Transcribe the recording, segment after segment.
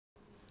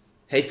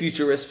Hey,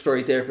 future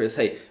respiratory therapists.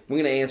 Hey, we're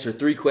going to answer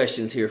 3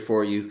 questions here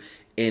for you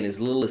in as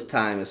little as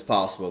time as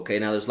possible. Okay,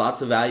 now there's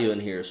lots of value in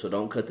here, so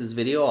don't cut this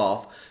video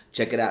off.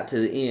 Check it out to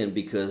the end,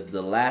 because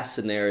the last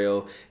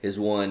scenario is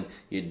one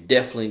you're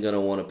definitely going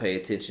to want to pay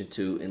attention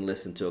to and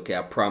listen to. Okay,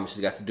 I promise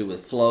it's got to do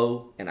with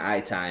flow and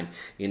eye time.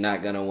 You're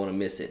not going to want to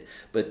miss it.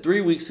 But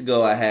 3 weeks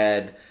ago, I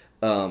had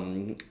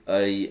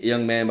a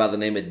young man by the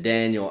name of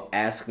Daniel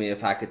asked me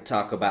if I could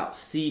talk about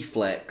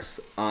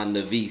CFlex on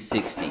the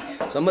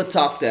V60. So I'm going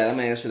to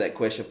answer that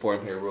question for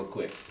him here real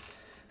quick.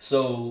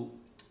 So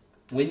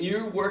when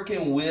you're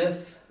working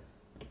with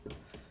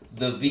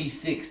the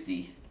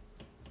V60,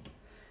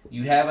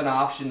 you have an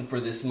option for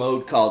this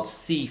mode called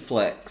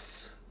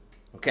CFlex.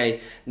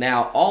 Okay,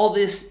 now all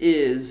this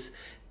is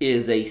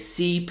a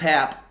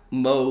CPAP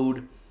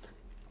mode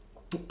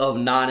of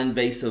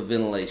non-invasive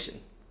ventilation.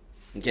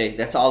 Okay,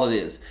 that's all it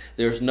is.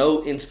 There's no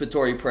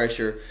inspiratory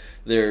pressure.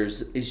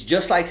 It's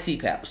just like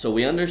CPAP. So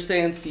we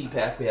understand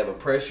CPAP. We have a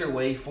pressure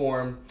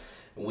waveform.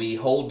 We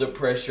hold the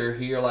pressure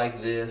here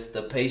like this.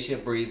 The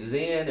patient breathes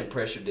in and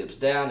pressure dips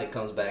down. It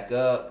comes back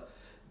up.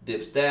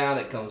 Dips down.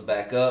 It comes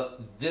back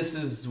up. This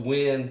is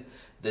when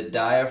the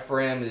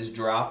diaphragm is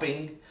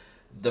dropping.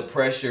 The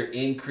pressure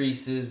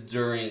increases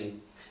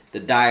during the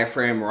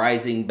diaphragm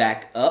rising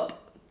back up.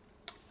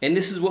 And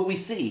this is what we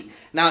see.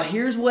 Now,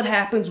 here's what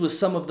happens with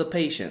some of the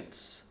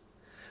patients.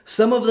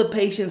 Some of the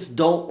patients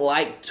don't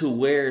like to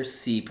wear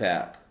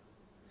CPAP.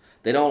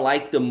 They don't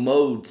like the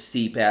mode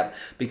CPAP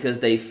because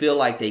they feel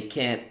like they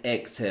can't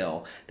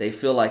exhale. They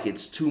feel like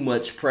it's too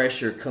much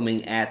pressure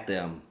coming at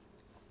them.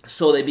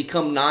 So they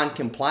become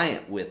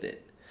non-compliant with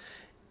it.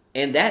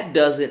 And that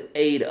doesn't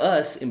aid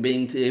us in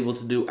being able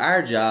to do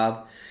our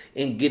job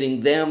in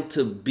getting them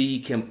to be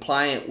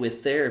compliant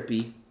with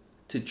therapy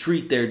to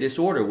treat their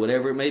disorder,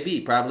 whatever it may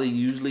be. Probably,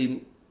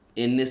 usually,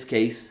 in this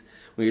case,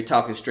 when you're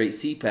talking straight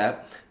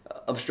CPAP,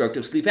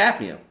 obstructive sleep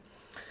apnea.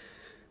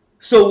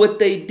 So what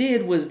they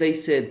did was they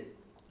said,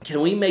 can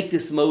we make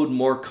this mode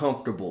more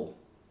comfortable?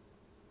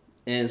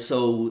 And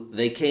so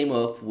they came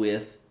up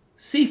with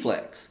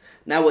CFlex.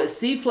 Now what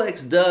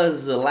CFlex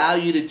does is allow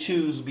you to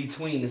choose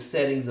between the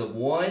settings of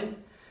 1,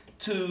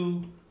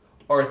 2,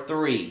 or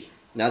 3.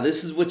 Now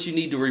this is what you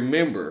need to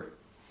remember.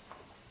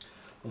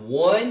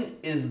 1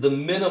 is the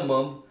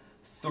minimum,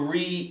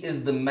 3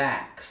 is the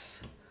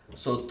max.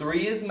 So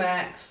 3 is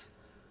max,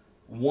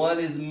 1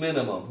 is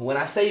minimum. When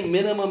I say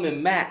minimum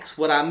and max,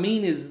 what I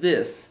mean is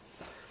this.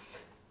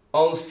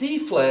 On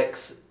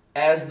CFlex,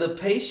 as the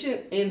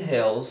patient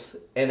inhales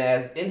and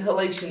as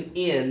inhalation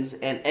ends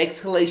and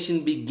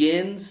exhalation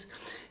begins,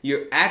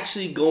 you're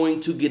actually going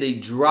to get a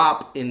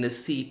drop in the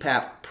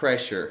CPAP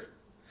pressure.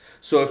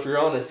 So if you're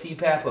on a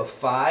CPAP of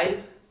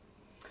 5,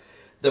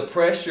 the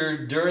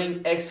pressure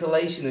during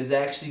exhalation is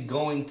actually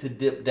going to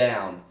dip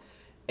down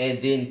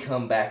and then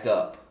come back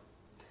up.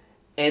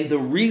 And the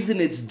reason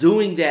it's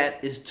doing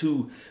that is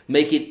to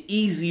make it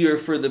easier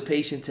for the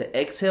patient to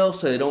exhale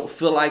so they don't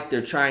feel like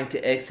they're trying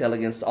to exhale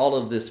against all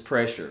of this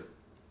pressure.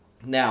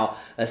 Now,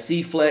 a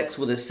CFlex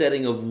with a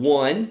setting of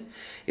 1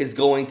 is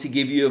going to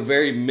give you a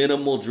very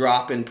minimal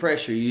drop in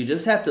pressure. You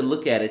just have to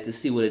look at it to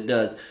see what it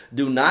does.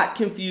 Do not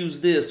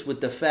confuse this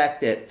with the fact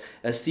that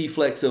a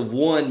CFlex of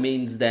 1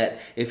 means that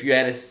if you're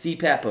at a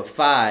CPAP of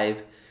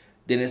 5,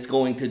 then it's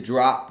going to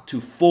drop to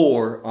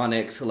 4 on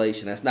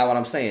exhalation. That's not what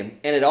I'm saying.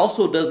 And it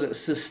also doesn't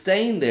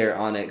sustain there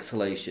on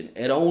exhalation.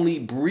 It only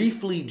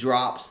briefly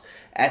drops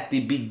at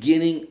the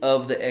beginning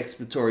of the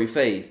expiratory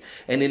phase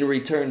and then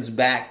returns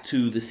back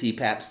to the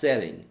CPAP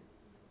setting.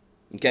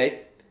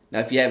 Okay? Now,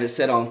 if you have it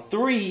set on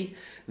 3,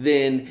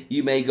 then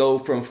you may go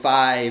from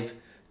 5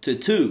 to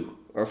 2,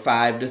 or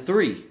 5 to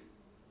 3,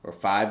 or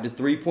 5 to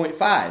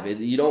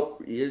 3.5.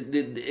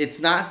 It's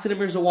not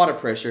centimeters of water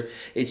pressure.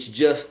 It's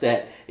just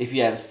that if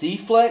you have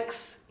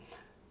CFlex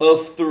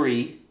of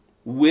 3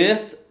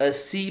 with a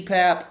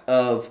CPAP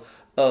of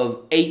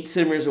 8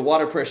 centimeters of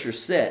water pressure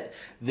set,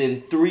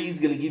 then 3 is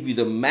going to give you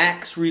the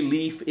max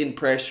relief in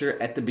pressure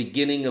at the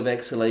beginning of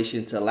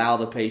exhalation to allow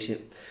the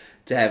patient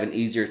to have an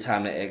easier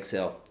time to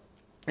exhale.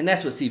 And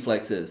that's what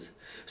CFlex is.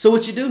 So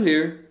what you do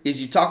here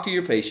is you talk to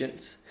your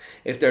patients.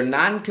 If they're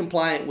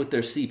non-compliant with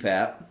their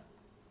CPAP,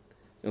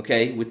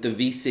 okay, with the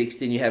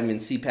V60, and you have them in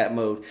CPAP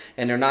mode,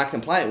 and they're not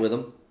compliant with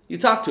them, you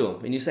talk to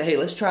them and you say, hey,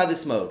 let's try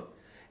this mode.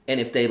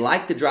 And if they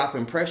like the drop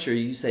in pressure,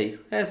 you say,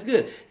 that's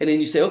good. And then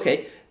you say,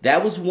 okay,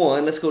 that was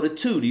 1, let's go to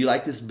 2. Do you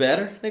like this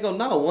better? They go,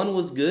 no, 1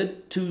 was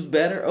good, 2's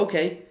better.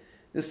 Okay,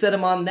 then set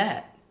them on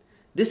that.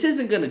 This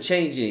isn't going to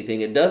change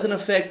anything. It doesn't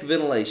affect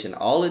ventilation.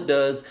 All it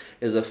does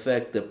is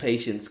affect the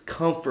patient's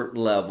comfort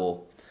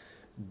level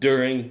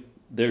during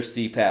their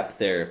CPAP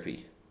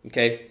therapy.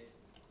 Okay,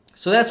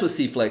 so that's what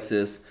CFlex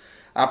is.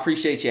 I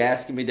appreciate you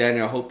asking me,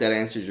 Daniel. I hope that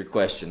answers your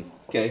question.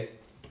 Okay.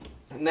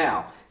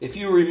 Now, if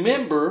you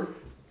remember,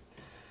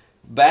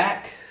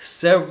 back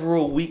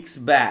several weeks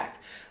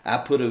back, I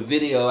put a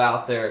video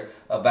out there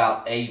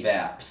about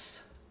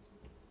AVAPS.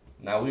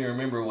 Now, we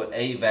remember what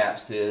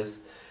AVAPS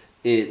is.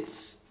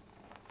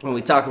 When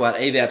we talk about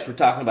AVAPS, we're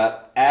talking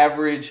about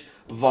average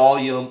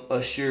volume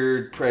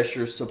assured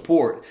pressure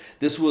support.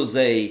 This was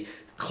a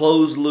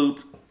closed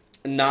loop,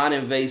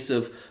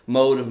 non-invasive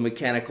mode of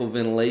mechanical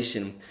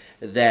ventilation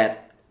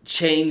that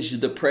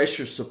changed the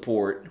pressure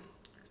support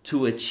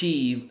to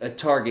achieve a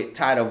target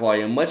tidal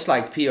volume, much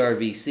like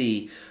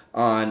PRVC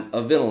on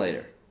a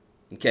ventilator.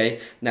 Okay,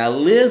 now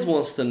Liz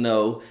wants to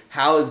know,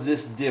 how is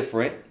this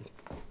different?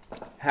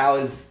 How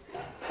is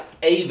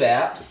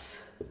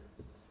AVAPS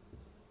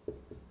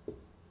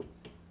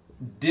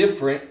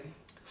different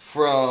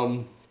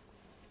from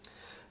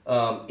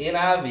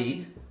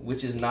NIV,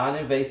 which is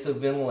non-invasive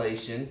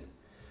ventilation,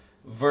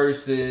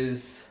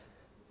 versus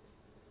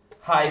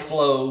high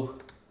flow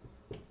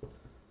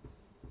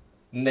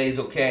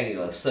nasal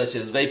cannula, such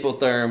as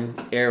Vapotherm,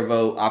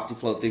 Airvo,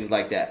 Optiflow, things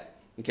like that.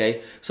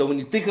 Okay, so when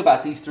you think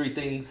about these three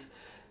things,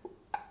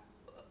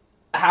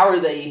 how are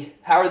they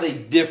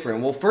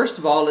different? Well, first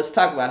of all, let's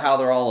talk about how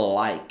they're all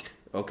alike.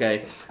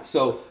 Okay,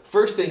 so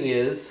first thing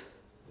is,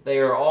 they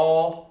are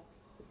all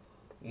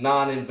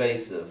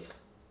non-invasive.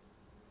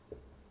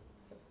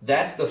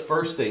 That's the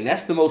first thing.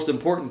 That's the most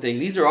important thing.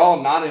 These are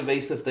all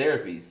non-invasive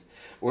therapies.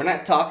 We're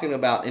not talking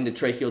about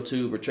endotracheal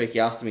tube or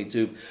tracheostomy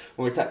tube.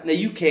 Now,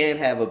 you can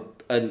have a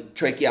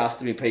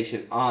tracheostomy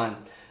patient on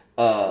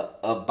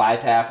a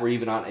BiPAP, or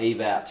even on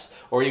AVAPS,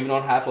 or even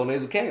on high-flow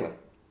nasal cannula,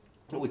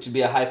 which would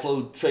be a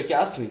high-flow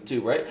tracheostomy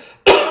tube, right?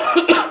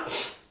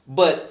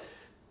 But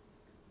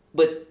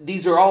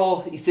these are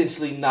all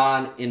essentially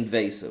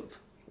non-invasive,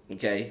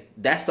 okay?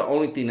 That's the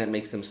only thing that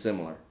makes them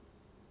similar.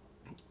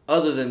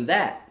 Other than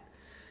that,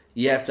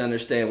 you have to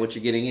understand what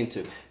you're getting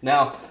into.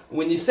 Now,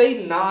 when you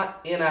say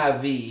not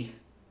NIV,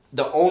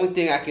 the only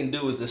thing I can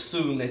do is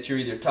assume that you're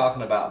either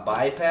talking about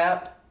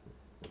BiPAP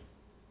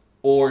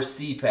or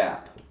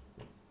CPAP.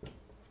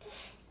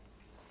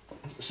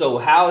 So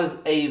how is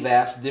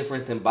AVAPS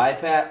different than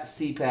BiPAP,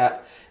 CPAP,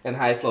 and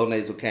high-flow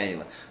nasal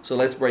cannula? So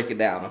let's break it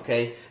down,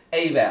 okay?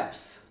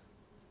 AVAPS.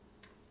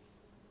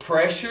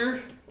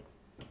 Pressure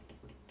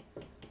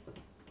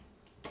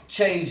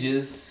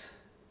changes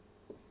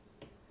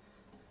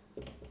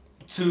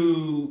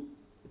to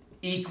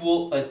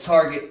equal a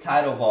target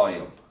tidal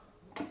volume.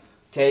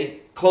 Okay?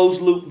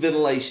 Closed loop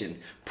ventilation.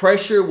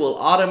 Pressure will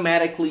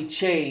automatically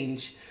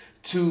change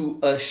to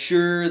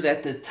assure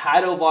that the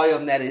tidal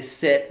volume that is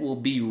set will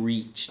be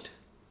reached.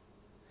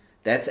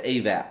 That's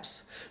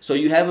AVAPS. So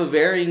you have a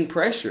varying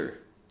pressure.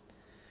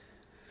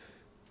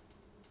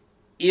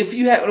 If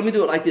you have, let me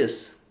do it like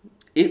this.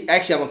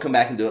 Actually, I'm going to come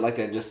back and do it like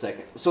that in just a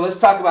second. So let's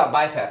talk about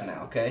BiPAP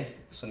now, okay?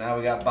 So now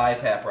we got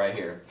BiPAP right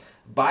here.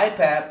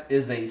 BiPAP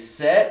is a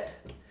set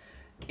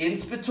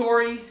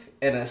inspiratory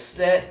and a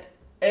set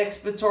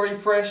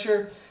expiratory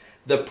pressure.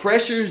 The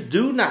pressures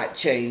do not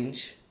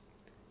change.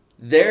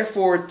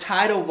 Therefore,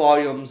 tidal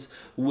volumes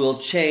will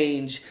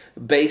change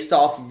based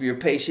off of your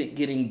patient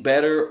getting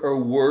better or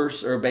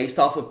worse, or based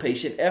off of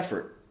patient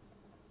effort.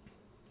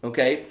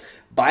 Okay?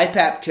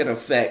 BiPAP can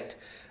affect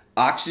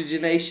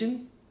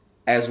oxygenation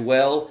as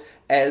well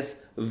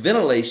as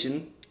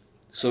ventilation.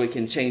 So it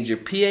can change your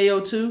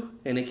PaO2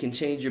 and it can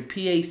change your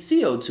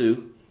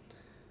PaCO2,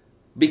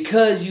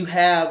 because you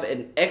have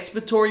an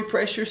expiratory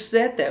pressure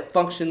set that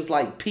functions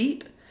like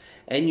PEEP,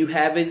 and you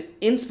have an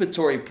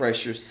inspiratory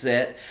pressure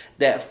set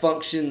that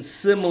functions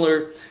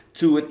similar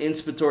to an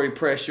inspiratory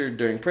pressure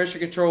during pressure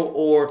control,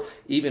 or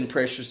even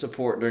pressure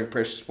support during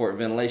pressure support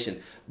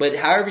ventilation. But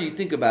however you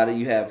think about it,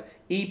 you have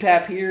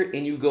EPAP here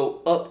and you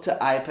go up to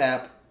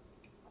IPAP.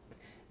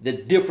 The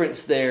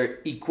difference there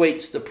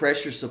equates the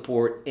pressure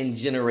support and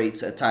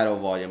generates a tidal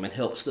volume and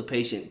helps the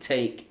patient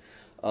take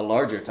a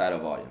larger tidal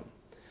volume.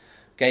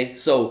 Okay,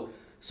 so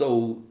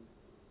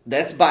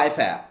that's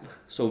BiPAP.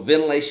 So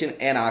ventilation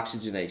and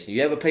oxygenation.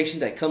 You have a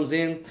patient that comes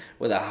in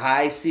with a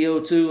high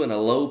CO2 and a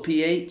low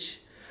pH.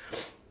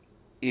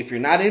 If you're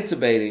not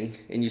intubating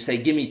and you say,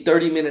 give me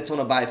 30 minutes on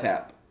a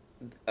BiPAP,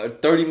 or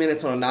 30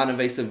 minutes on a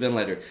non-invasive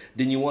ventilator,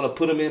 then you want to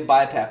put them in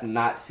BiPAP,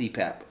 not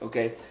CPAP.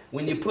 Okay,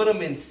 when you put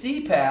them in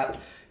CPAP,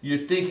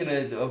 you're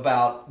thinking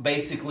about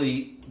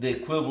basically the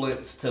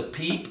equivalence to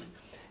PEEP,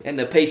 and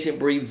the patient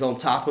breathes on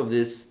top of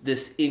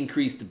this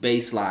increased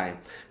baseline.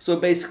 So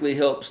it basically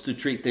helps to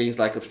treat things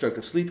like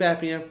obstructive sleep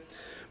apnea,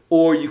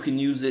 or you can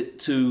use it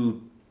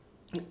to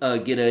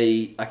get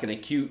an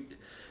acute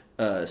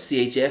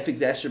CHF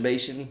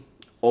exacerbation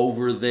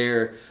over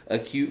their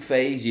acute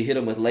phase. You hit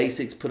them with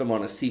Lasix, put them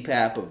on a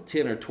CPAP of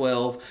 10 or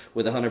 12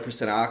 with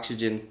 100%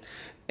 oxygen,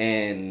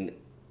 and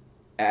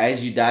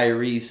as you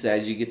diurese,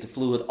 as you get the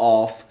fluid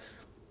off,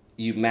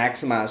 you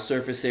maximize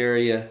surface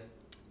area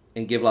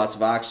and give lots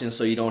of oxygen,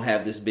 so you don't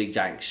have this big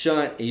giant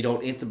shunt, and you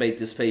don't intubate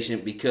this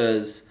patient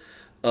because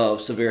of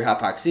severe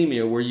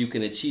hypoxemia, where you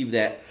can achieve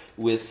that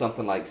with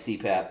something like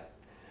CPAP,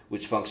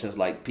 which functions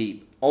like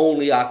PEEP.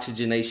 Only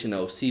oxygenation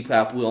though.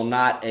 CPAP will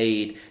not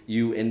aid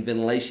you in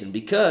ventilation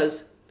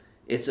because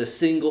it's a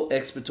single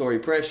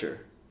expiratory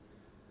pressure.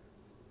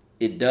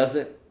 It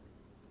doesn't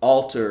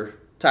alter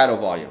tidal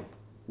volume,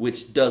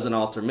 which doesn't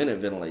alter minute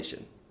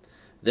ventilation.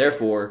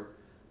 Therefore,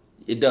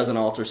 it doesn't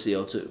alter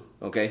CO2,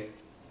 okay?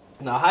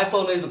 Now,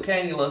 high-flow nasal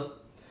cannula,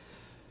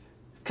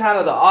 kind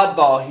of the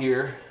oddball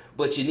here,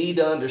 but you need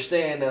to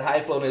understand that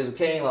high flow nasal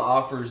cannula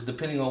offers,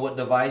 depending on what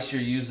device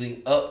you're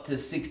using, up to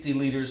 60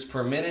 liters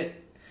per minute,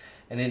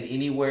 and then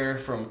anywhere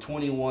from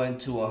 21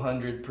 to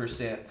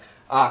 100%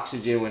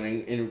 oxygen when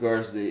in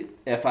regards to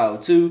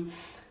FiO2.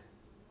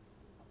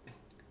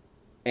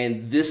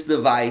 And this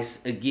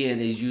device, again,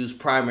 is used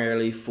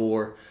primarily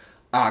for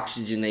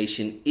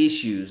oxygenation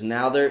issues.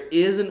 Now, there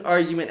is an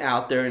argument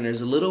out there, and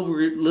there's a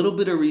little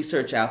bit of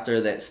research out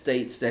there that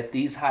states that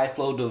these high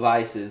flow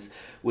devices,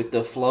 with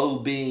the flow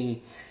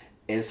being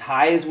as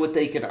high as what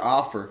they can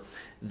offer,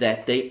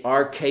 that they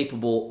are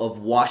capable of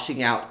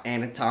washing out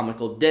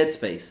anatomical dead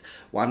space.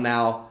 While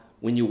now,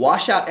 when you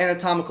wash out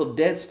anatomical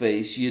dead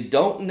space, you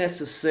don't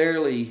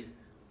necessarily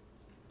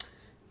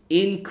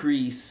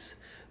increase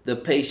the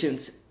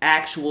patient's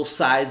actual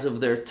size of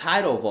their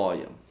tidal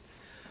volume.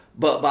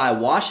 But by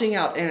washing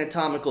out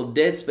anatomical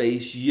dead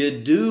space, you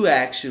do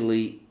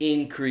actually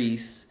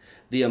increase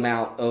the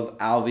amount of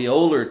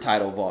alveolar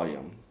tidal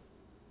volume,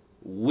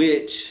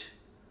 which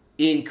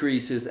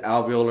increases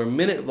alveolar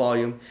minute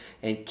volume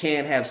and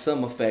can have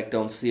some effect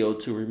on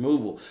CO2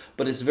 removal.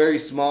 But it's very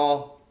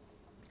small.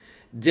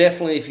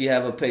 Definitely if you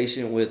have a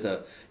patient with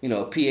a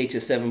pH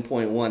of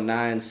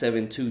 7.19,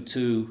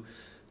 722,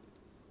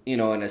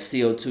 and a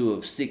CO2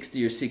 of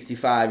 60 or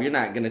 65, you're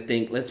not going to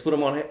think, let's put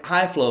them on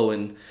high flow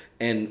and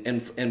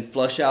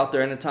flush out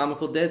their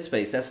anatomical dead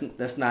space.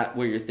 That's not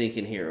where you're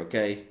thinking here,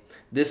 okay?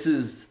 This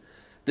is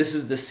the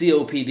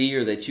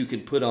COPDer that you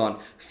could put on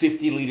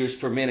 50 liters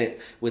per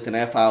minute with an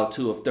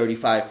FiO2 of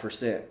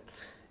 35%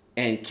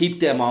 and keep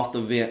them off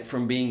the vent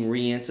from being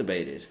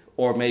re-intubated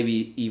or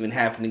maybe even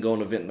having to go on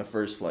the vent in the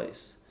first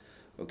place,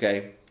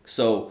 okay?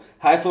 So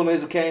high flow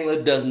nasal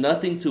cannula does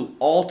nothing to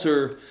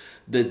alter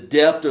the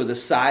depth or the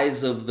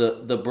size of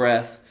the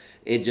breath.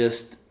 It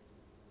just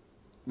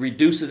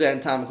reduces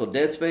anatomical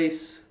dead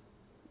space,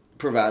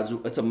 provides,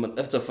 it's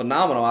a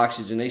phenomenal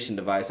oxygenation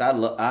device.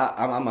 I'm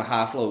a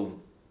high flow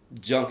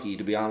junkie,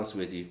 to be honest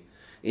with you.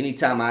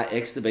 Anytime I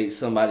extubate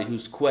somebody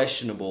who's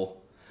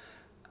questionable,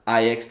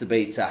 I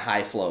extubate to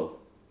high flow.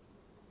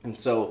 And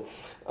so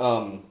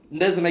it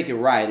doesn't make it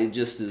right. It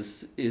just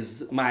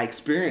is my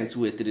experience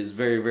with it is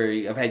very,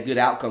 very, I've had good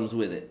outcomes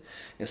with it.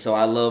 And so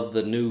I love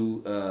the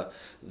new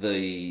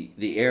the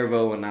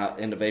Airvo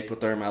and the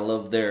Vapotherm. I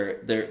love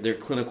their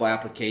clinical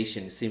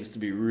application. It seems to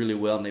be really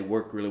well, and they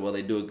work really well.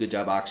 They do a good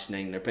job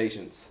oxygenating their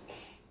patients.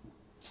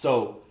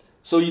 So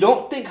you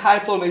don't think high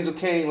flow nasal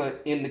cannula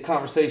in the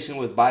conversation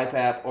with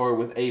BiPAP or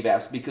with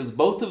AVAPS, because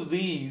both of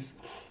these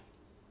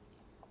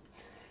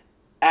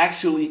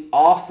actually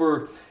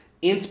offer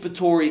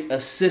inspiratory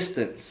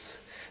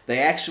assistance. They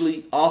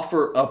actually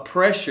offer a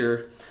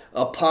pressure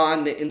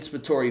upon the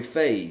inspiratory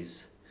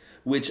phase,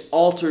 which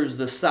alters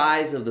the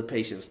size of the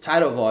patient's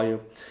tidal volume,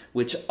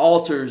 which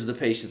alters the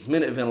patient's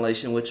minute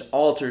ventilation, which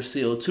alters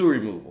CO2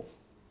 removal.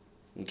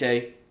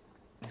 Okay?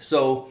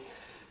 So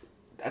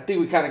I think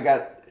we kind of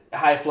got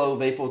high flow,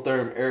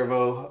 Vapotherm,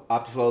 Airvo,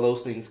 Optiflow,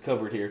 those things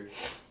covered here.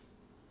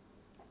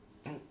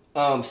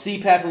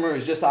 CPAP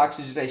is just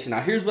oxygenation.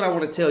 Now here's what I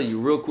want to tell you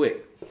real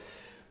quick.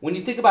 When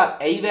you think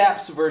about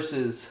AVAPS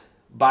versus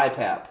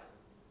BiPAP,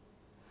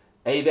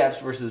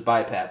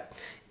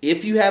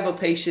 if you have a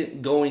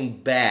patient going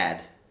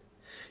bad,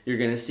 you're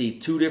going to see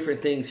two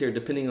different things here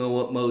depending on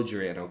what mode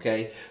you're in,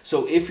 okay?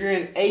 So if you're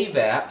in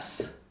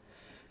AVAPS,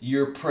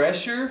 your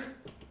pressure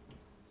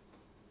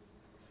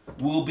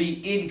will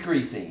be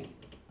increasing.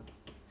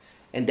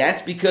 And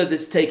that's because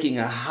it's taking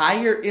a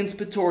higher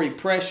inspiratory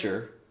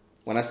pressure.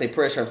 When I say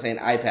pressure, I'm saying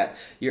IPAP.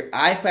 Your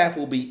IPAP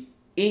will be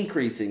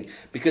increasing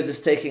because it's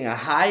taking a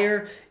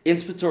higher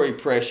inspiratory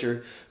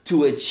pressure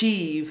to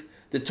achieve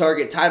the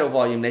target tidal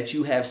volume that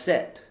you have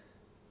set.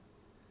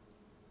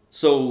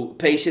 So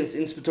patient's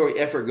inspiratory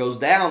effort goes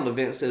down. The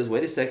vent says,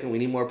 wait a second, we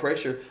need more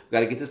pressure. We've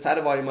got to get this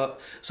tidal volume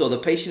up. So the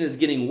patient is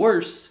getting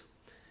worse.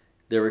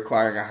 They're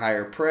requiring a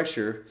higher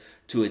pressure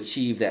to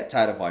achieve that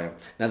tidal volume.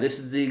 Now this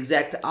is the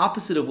exact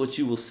opposite of what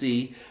you will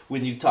see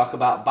when you talk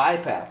about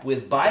BiPAP.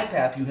 With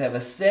BiPAP, you have a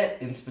set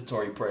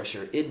inspiratory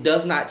pressure. It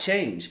does not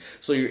change.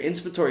 So your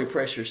inspiratory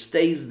pressure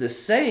stays the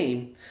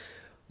same,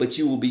 but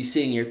you will be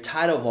seeing your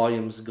tidal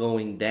volumes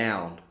going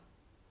down.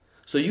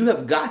 So you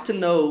have got to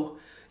know,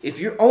 if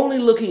you're only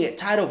looking at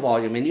tidal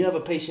volume and you have a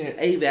patient at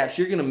AVAPS,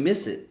 you're going to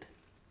miss it.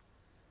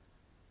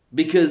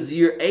 Because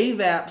your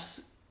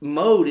AVAPS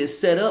mode is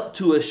set up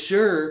to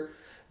assure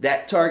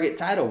that target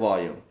tidal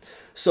volume.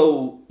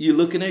 So you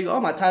look in there, you go,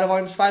 oh, my tidal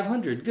volume is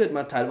 500. Good.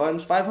 My tidal volume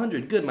is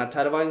 500. Good. My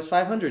tidal volume is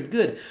 500.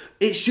 Good.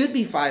 It should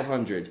be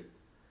 500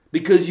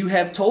 because you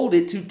have told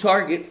it to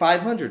target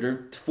 500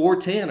 or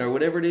 410 or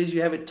whatever it is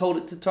you have it told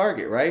it to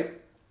target,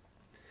 right?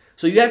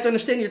 So you have to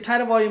understand your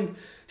tidal volume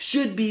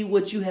should be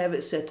what you have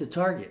it set to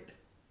target.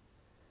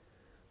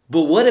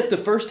 But what if the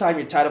first time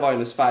your tidal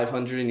volume is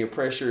 500 and your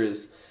pressure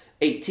is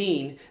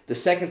 18, the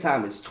second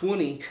time it's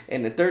 20,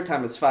 and the third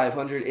time it's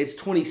 500, it's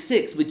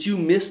 26, but you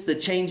missed the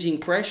changing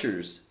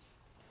pressures.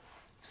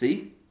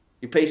 See?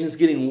 Your patient's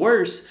getting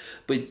worse,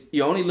 but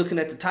you're only looking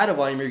at the tidal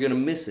volume, you're going to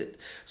miss it.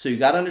 So you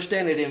got to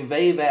understand that in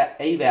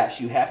AVAPS,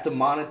 you have to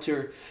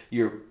monitor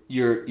your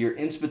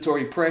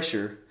inspiratory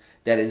pressure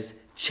that is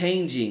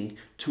changing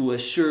to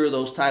assure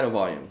those tidal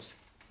volumes.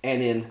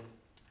 And in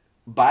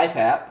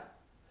BiPAP,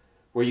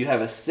 where you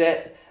have a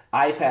set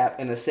IPAP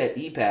and a set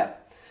EPAP,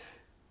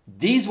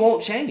 these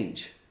won't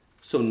change.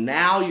 So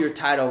now your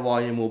tidal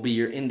volume will be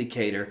your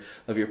indicator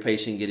of your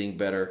patient getting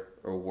better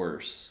or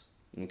worse.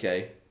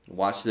 Okay?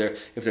 Watch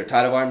if their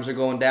tidal volumes are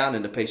going down,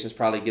 and the patient's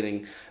probably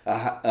getting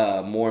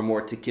more and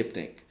more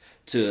tachypnic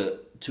to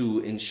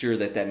ensure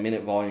that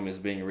minute volume is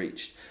being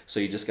reached.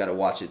 So you just got to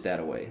watch it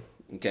that way.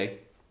 Okay?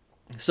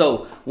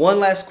 So one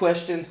last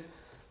question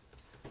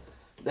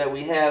that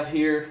we have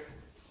here,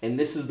 and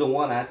this is the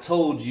one I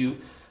told you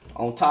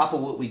on top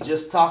of what we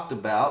just talked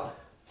about.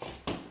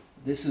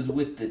 This is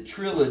with the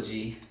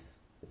Trilogy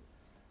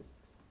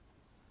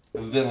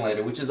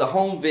ventilator, which is a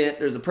home vent.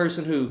 There's a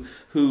person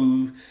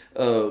who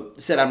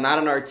said, I'm not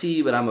an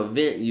RT, but I'm a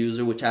vent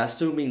user, which I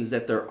assume means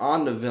that they're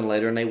on the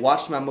ventilator, and they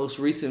watched my most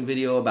recent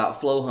video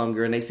about flow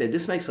hunger, and they said,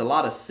 this makes a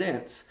lot of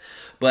sense,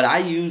 but I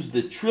use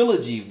the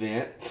Trilogy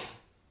vent,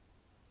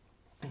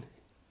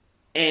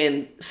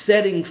 and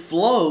setting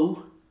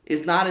flow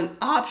is not an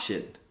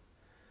option.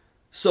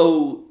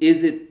 So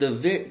is it the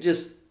vent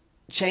just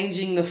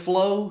changing the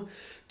flow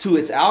to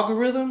its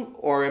algorithm,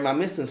 or am I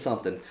missing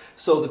something?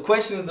 So the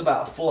question is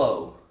about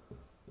flow,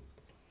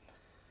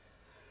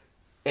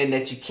 and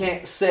that you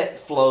can't set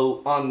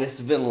flow on this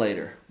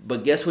ventilator.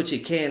 But guess what you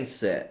can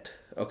set?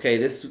 Okay,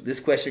 this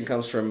question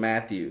comes from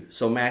Matthew.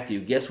 So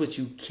Matthew, guess what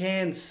you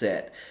can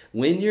set?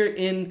 When you're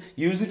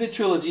using the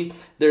Trilogy,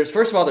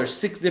 first of all, there's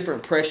 6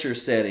 different pressure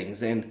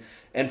settings, and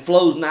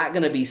flow's not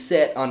going to be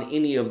set on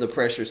any of the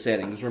pressure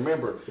settings.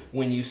 Remember,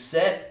 when you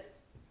set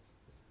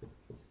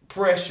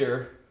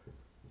pressure,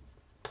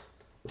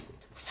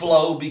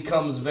 flow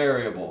becomes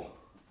variable.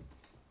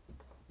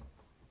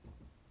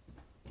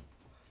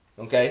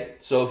 Okay?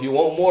 So if you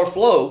want more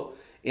flow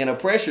in a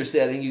pressure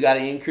setting, you got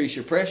to increase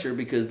your pressure,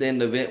 because then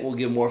the vent will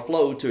give more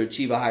flow to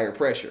achieve a higher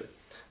pressure.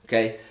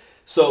 Okay?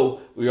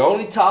 So we're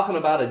only talking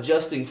about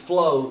adjusting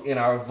flow in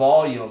our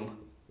volume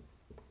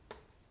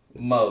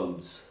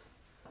modes.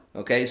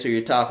 Okay? So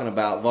you're talking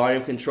about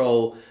volume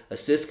control,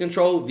 assist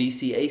control,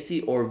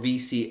 VCAC, or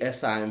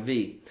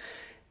VCSIMV.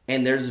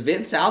 And there's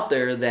vents out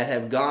there that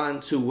have gone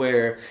to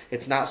where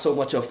it's not so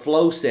much a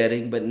flow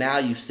setting, but now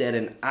you set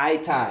an I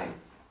time.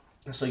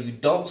 So you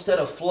don't set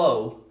a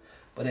flow,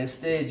 but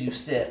instead you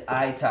set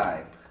I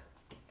time.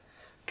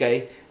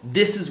 Okay?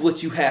 This is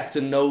what you have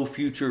to know,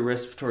 future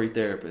respiratory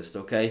therapist.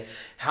 Okay?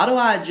 How do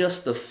I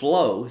adjust the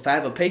flow if I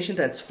have a patient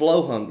that's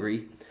flow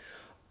hungry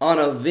on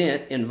a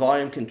vent in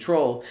volume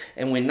control,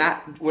 and we're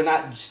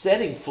not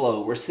setting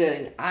flow, we're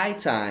setting I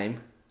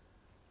time?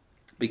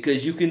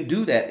 Because you can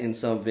do that in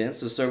some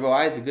vents. The servo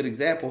I is a good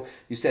example.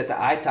 You set the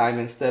I time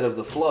instead of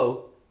the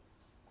flow.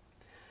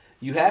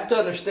 You have to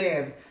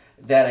understand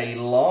that a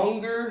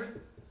longer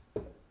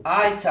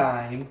I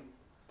time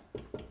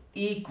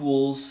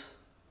equals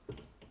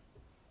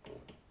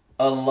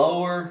a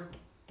lower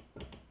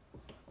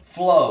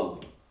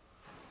flow.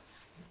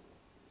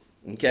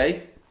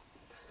 Okay?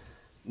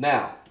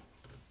 Now,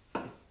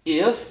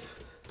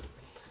 if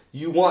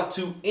you want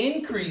to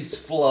increase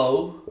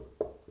flow,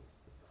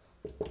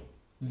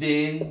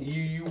 then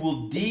you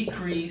will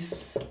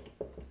decrease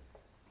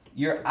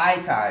your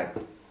I time.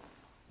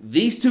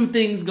 These two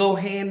things go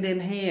hand in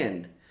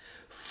hand.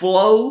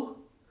 Flow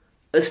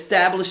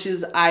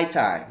establishes I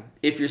time.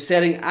 If you're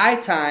setting I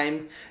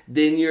time,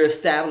 then you're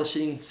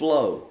establishing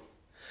flow.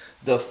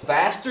 The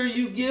faster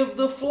you give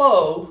the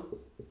flow,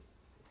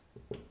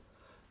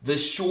 the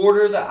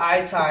shorter the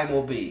I time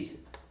will be.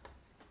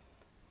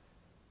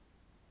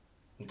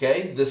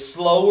 Okay? The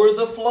slower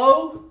the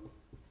flow,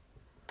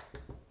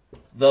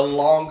 the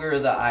longer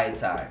the I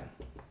time.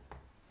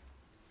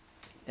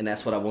 And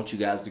that's what I want you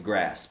guys to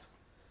grasp.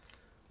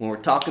 When we're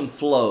talking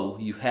flow,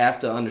 you have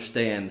to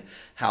understand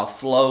how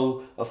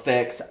flow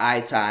affects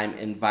I time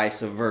and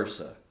vice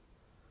versa.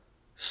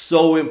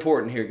 So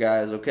important here,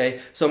 guys, okay?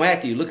 So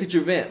Matthew, look at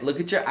your vent. Look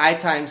at your I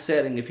time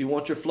setting. If you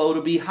want your flow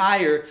to be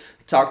higher,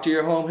 talk to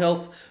your home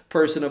health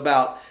person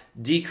about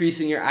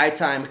decreasing your I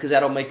time, because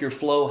that'll make your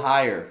flow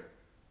higher.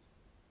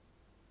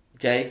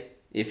 Okay?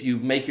 If you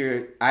make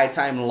your I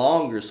time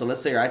longer, so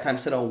let's say your I time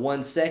set on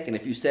 1 second.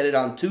 If you set it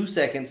on 2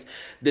 seconds,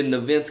 then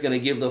the vent's going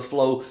to give the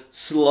flow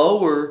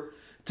slower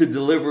to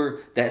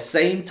deliver that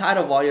same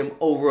tidal volume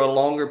over a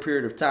longer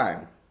period of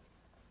time.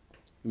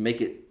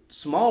 Make it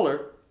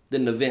smaller,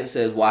 then the vent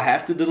says, well, I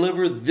have to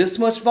deliver this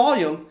much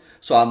volume,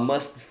 so I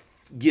must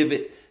give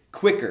it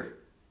quicker.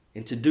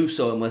 And to do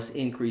so, it must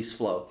increase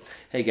flow.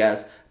 Hey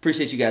guys,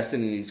 appreciate you guys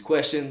sending these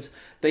questions.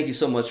 Thank you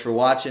so much for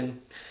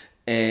watching.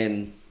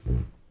 And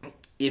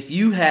if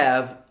you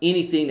have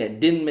anything that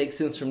didn't make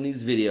sense from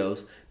these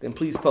videos, then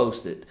please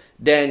post it.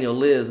 Daniel,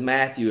 Liz,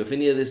 Matthew, if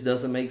any of this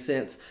doesn't make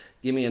sense,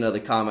 give me another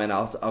comment.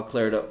 I'll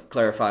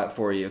clarify it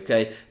for you,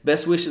 okay?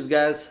 Best wishes,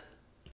 guys.